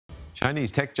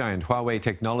Chinese tech giant Huawei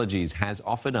Technologies has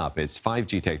offered up its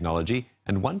 5G technology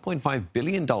and $1.5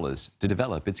 billion to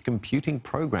develop its computing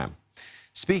program.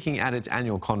 Speaking at its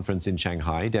annual conference in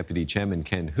Shanghai, Deputy Chairman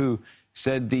Ken Hu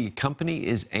said the company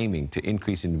is aiming to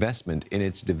increase investment in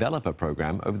its developer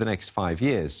program over the next 5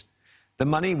 years. The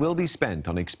money will be spent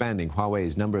on expanding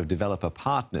Huawei's number of developer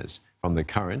partners from the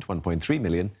current 1.3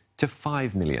 million to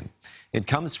 5 million. It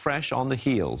comes fresh on the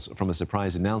heels from a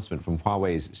surprise announcement from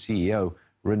Huawei's CEO,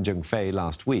 Ren Zhengfei,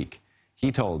 last week.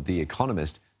 He told The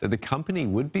Economist that the company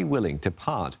would be willing to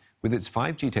part with its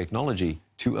 5G technology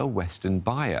to a Western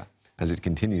buyer as it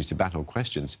continues to battle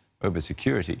questions over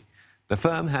security. The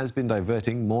firm has been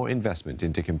diverting more investment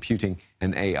into computing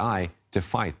and AI to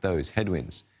fight those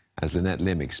headwinds, as Lynette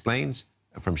Lim explains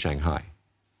from Shanghai.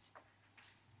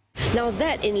 Now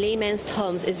that, in layman's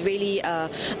terms, is really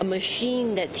a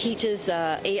machine that teaches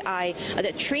AI,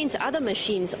 that trains other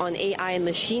machines on AI and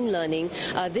machine learning.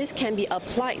 This can be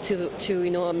applied to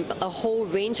a whole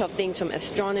range of things, from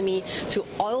astronomy to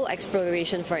oil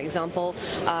exploration, for example.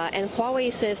 And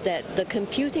Huawei says that the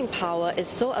computing power is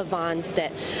so advanced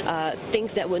that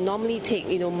things that would normally take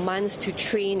months to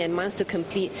train and months to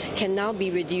complete can now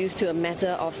be reduced to a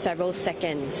matter of several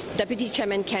seconds. Deputy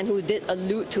Chairman Ken Hu did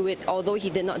allude to it, although he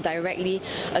did not directly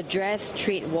address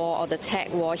trade war or the tech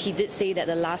war. He did say that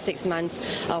the last 6 months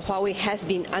Huawei has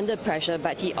been under pressure,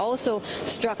 but he also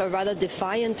struck a rather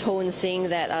defiant tone, saying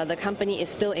that the company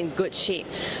is still in good shape.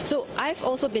 So I've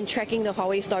also been tracking the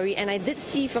Huawei story, and I did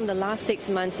see from the last 6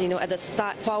 months, at the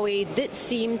start, Huawei did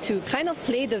seem to kind of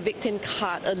play the victim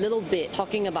card a little bit,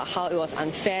 talking about how it was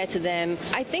unfair to them.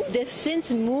 I think they've since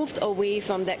moved away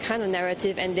from that kind of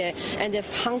narrative, and they've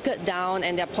hunkered down,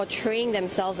 and they're portraying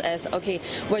themselves as, okay,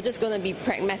 we're just going to be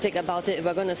pragmatic about it.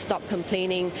 We're going to stop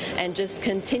complaining and just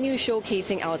continue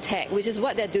showcasing our tech, which is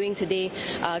what they're doing today.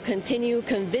 Continue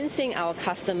convincing our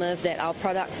customers that our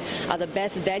products are the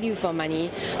best value for money,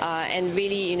 and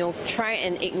really, try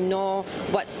and ignore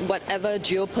whatever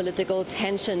geopolitical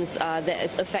tensions that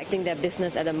is affecting their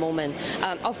business at the moment.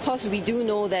 Of course, we do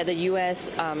know that the U.S.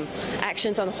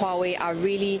 Actions on Huawei are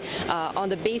really on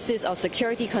the basis of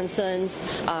security concerns.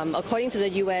 According to the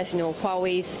U.S.,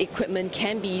 Huawei's equipment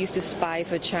can be used to spy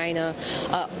for China.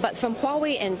 But from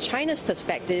Huawei and China's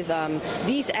perspective,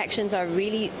 these actions are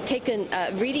really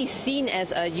seen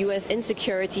as a U.S.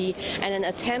 insecurity and an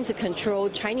attempt to control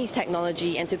Chinese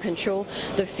technology and to control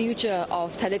the future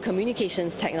of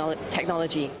telecommunications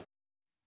technology.